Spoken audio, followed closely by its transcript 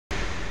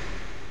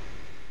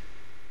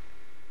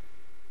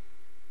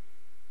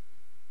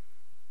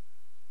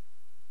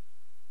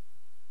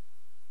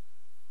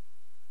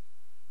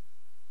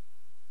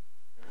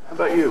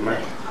about you,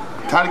 man?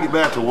 Time to get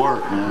back to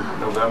work, man.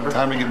 November?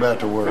 Time to get back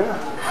to work.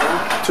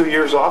 Yeah. 2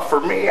 years off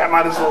for me. I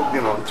might as well,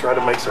 you know, try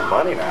to make some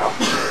money now.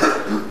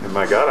 And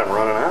my God, I'm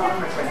running out.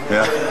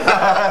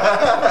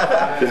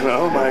 Yeah. You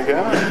know, my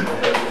God.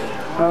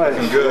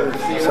 I'm good.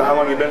 So how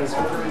long you been?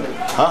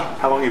 Huh?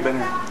 How long you been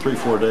here?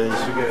 3-4 days.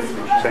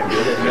 Same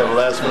good. You have a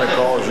last minute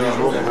call as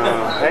usual.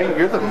 Hey,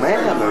 you're the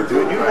man, though,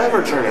 dude. You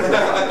never turn it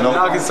down. No,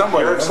 I'll get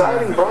somebody. You're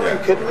exciting, bro. Are you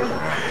kidding me?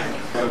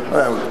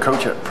 I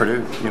coach at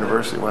Purdue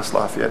University, West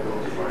Lafayette.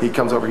 He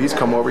comes over, he's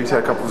come over, he's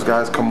had a couple of his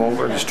guys come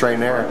over and just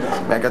train there.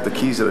 Man, I got the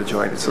keys to the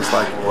joint. It's just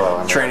like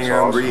training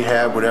room, awesome.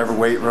 Rehab, whatever,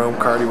 weight room,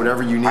 cardio,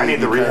 whatever you need. I need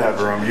the rehab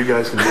room. You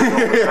guys can do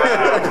it.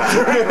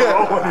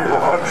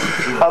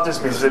 I'll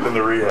just be sitting in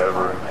the rehab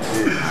room.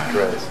 Jesus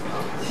Christ.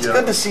 It's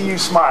good to see you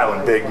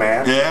smiling, big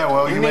man. Yeah,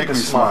 well, you make me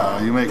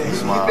smile. You make me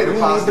smile. You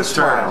need to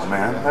smile,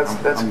 man.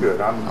 That's good.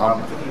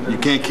 You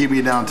can't keep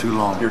me down too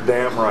long. You're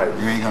damn right.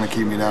 You ain't gonna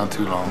keep me down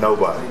too long.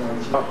 Nobody.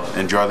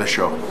 Enjoy the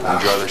show.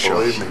 Enjoy the show.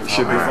 Believe me.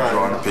 Should be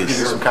fun. Peace.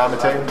 You do some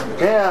commentating?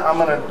 Yeah, I'm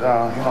gonna,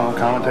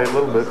 commentate a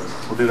little bit.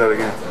 We'll do that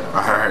again.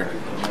 All right.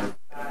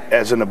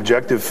 As an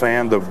objective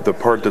fan, the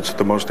part that's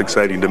the most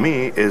exciting to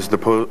me is the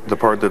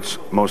part that's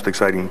most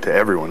exciting to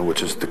everyone,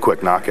 which is the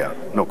quick knockout,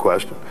 no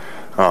question.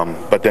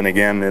 But then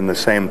again, in the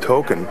same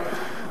token,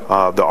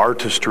 the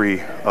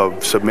artistry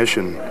of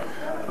submission,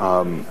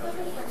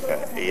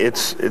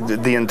 it's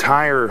the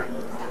entire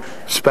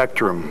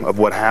spectrum of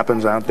what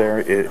happens out there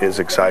is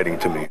exciting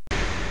to me.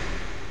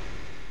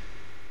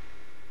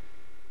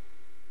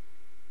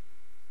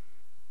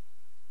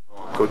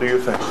 Go do your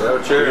thing.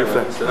 Grab a chair. Do your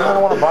thing. I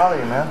don't want to bother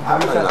you, man. How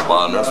do you think? Not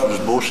bothering us, we're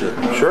just bullshit.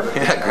 Sure?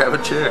 Yeah, grab a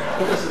chair.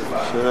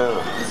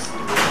 Sure.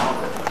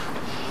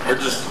 We're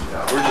just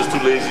too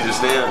lazy to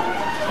stand.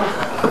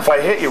 If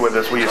I hit you with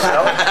this, will you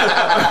sell it?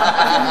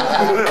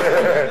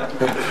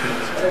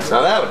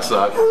 Now that would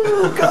suck.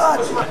 Oh, God.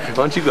 Why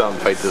don't you go out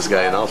and fight this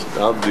guy and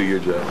I'll do your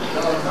job.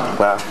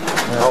 Wow.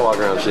 I'll walk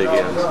around and shake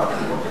hands.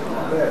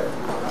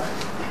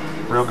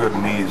 Real good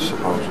knees,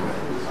 supposedly.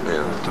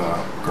 Yeah.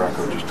 But,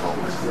 Greco just told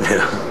me.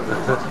 Yeah.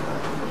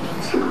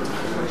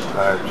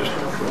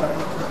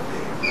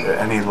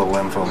 Any little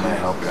info may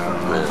help you. I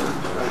don't know.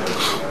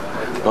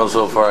 Yeah. Well,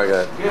 so far I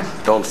got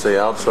don't stay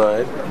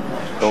outside.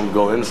 Don't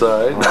go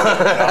inside. No.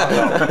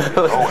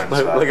 Go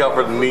inside. Look out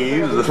for the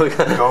knees.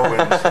 Go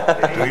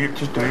inside.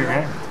 Just do your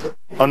game.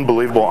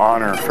 Unbelievable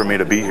honor for me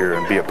to be here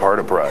and be a part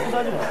of Pride.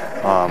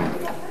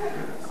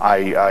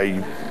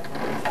 I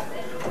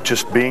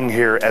just being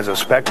here as a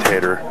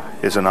spectator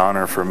is an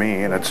honor for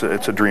me, and it's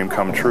a dream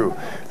come true.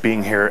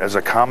 Being here as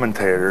a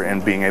commentator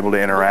and being able to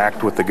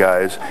interact with the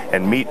guys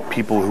and meet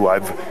people who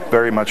I've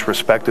very much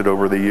respected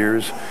over the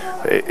years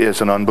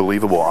is an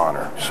unbelievable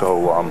honor.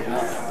 So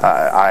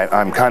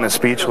I'm kind of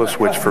speechless,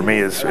 which for me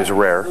is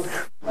rare.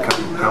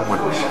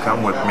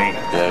 Come with me.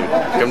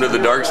 Yeah, come to the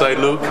dark side,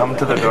 Luke. Come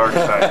to the dark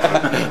side,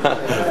 Luke.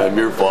 I'm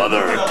your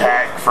father. The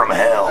tag from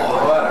hell.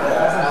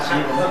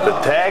 The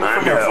tag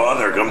from hell. I'm your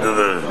father. Come to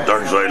the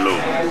dark side,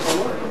 Luke.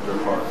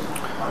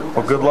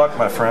 Well, good luck,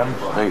 my friend.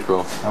 Thanks,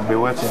 bro. I'll be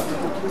with you.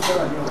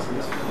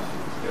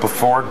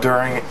 Before,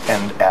 during,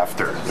 and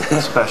after,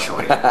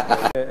 especially.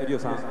 エリオ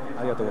さん、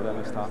ありがとうござい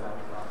ました。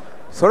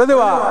それで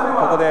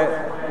はここで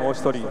もう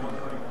一人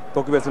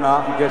特別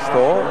なゲスト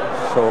を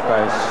紹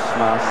介し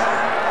ます。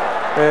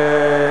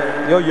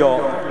いよいよ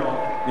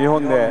日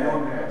本で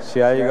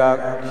試合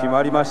が決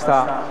まりまし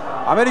た。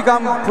アメリカ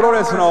ンプロ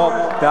レスの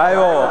大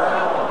王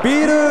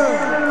ビル・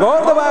ゴ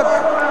ールドバーグ。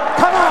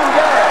Come on,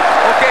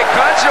 Okay,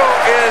 Concho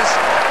is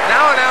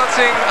now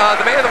announcing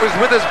the man that was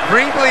with us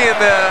briefly in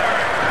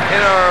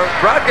our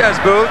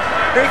broadcast booth.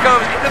 Here he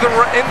comes into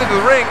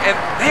the ring, and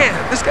man,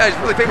 this guy's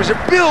really famous.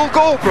 Bill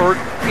Goldberg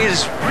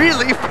is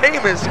really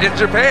famous in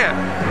Japan.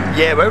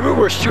 Yeah, when we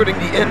were shooting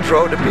the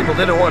intro, the people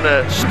didn't want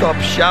to stop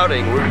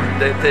shouting.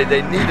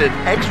 They needed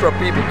extra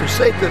people to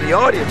say to the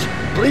audience,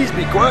 please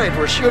be quiet,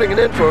 we're shooting an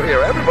intro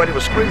here. Everybody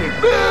was screaming,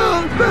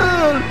 Bill,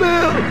 Bill,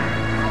 Bill.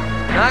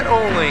 Not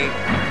only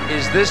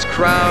is this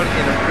crowd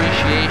in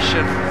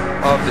appreciation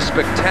of the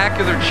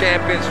spectacular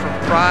champions from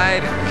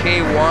Pride and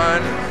K1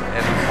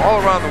 and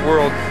all around the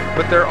world,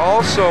 but they're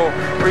also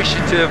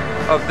appreciative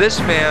of this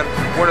man,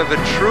 one of the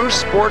true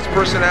sports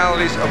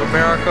personalities of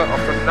America, a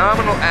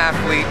phenomenal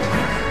athlete.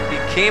 He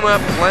came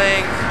up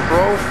playing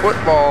pro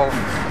football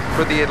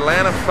for the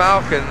Atlanta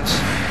Falcons,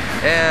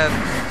 and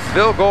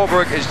Bill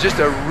Goldberg is just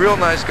a real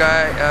nice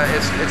guy.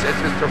 It's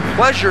a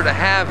pleasure to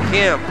have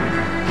him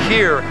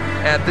here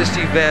at this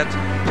event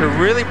to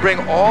really bring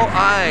all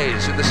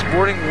eyes in the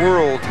sporting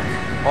world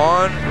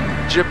on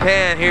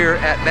Japan here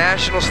at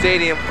National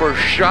Stadium for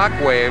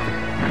Shockwave.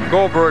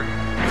 Goldberg,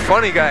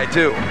 funny guy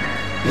too.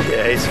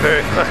 Yeah, he's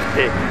very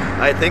funny.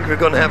 I think we're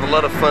going to have a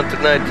lot of fun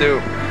tonight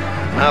too.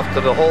 After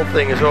the whole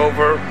thing is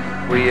over,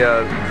 we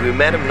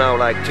met him now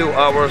like 2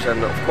 hours,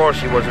 and of course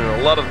he was in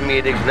a lot of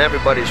meetings and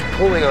everybody's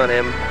pulling on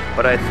him.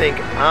 But I think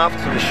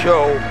after the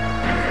show,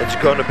 it's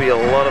going to be a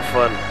lot of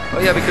fun. Oh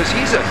yeah, because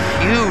he's a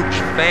huge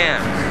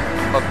fan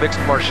of mixed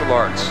martial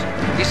arts.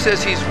 He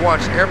says he's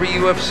watched every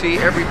UFC,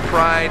 every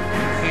Pride.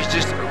 He's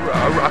just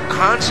a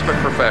consummate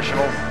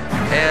professional.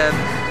 And,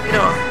 you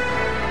know,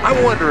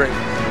 I'm wondering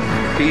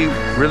if he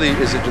really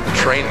is into the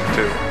training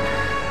too.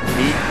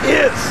 He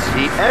is.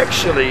 He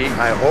actually,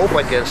 I hope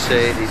I can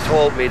say, he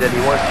told me that he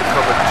wants to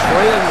come and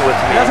train with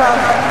me.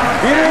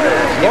 He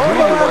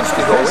really wants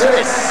to go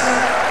in.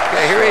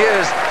 Yeah, here he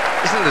is.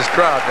 Listen to this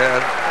crowd, man.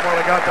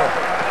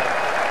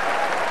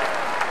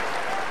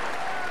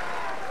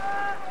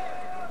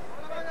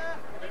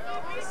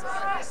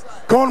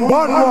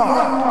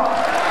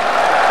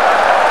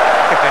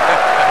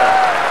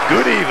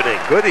 Good evening.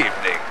 Good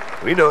evening.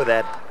 We know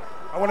that.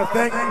 I want to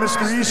thank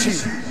Mr.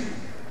 Ishii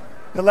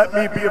to let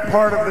me be a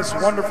part of this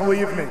wonderful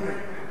evening.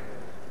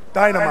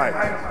 Dynamite.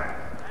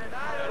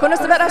 And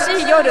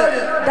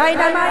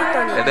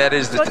that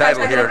is the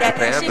title here in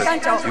Japan,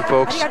 but you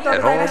folks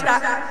at home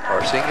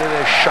are seeing it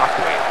as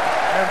Shockwave.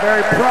 I'm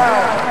very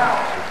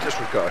proud, So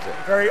disregard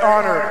that. very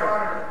honored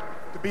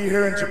to be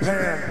here in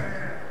Japan.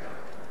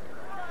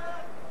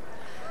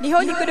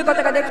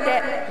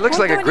 Looks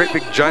like a great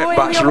big giant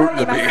box rooting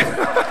to me.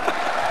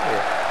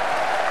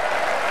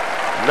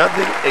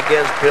 Nothing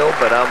against Bill,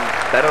 but I'm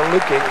better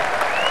looking.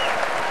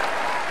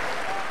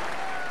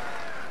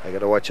 I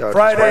gotta watch out.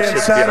 Friday and His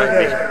wife sits behind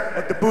Saturday me.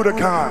 at the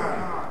Budokan,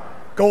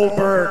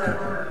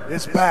 Goldberg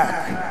is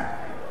back.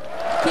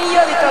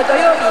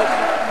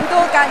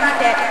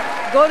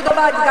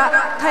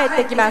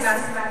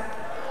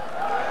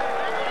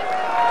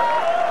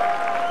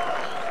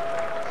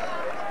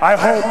 I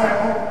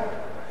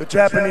hope the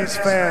Japanese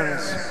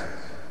fans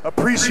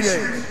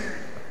appreciate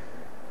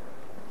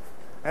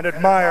and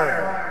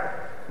admire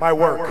my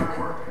work.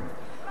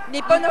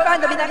 日本のファ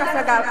ンの皆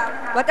様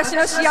が私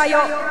の試合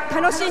を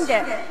楽しん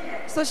で、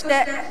そし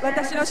て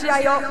私の試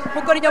合を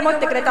誇りに思っ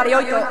てくれたら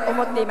良いと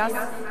思っています。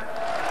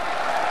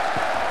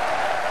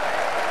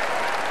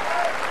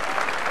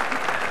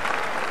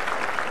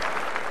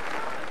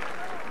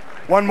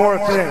One more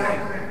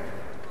thing.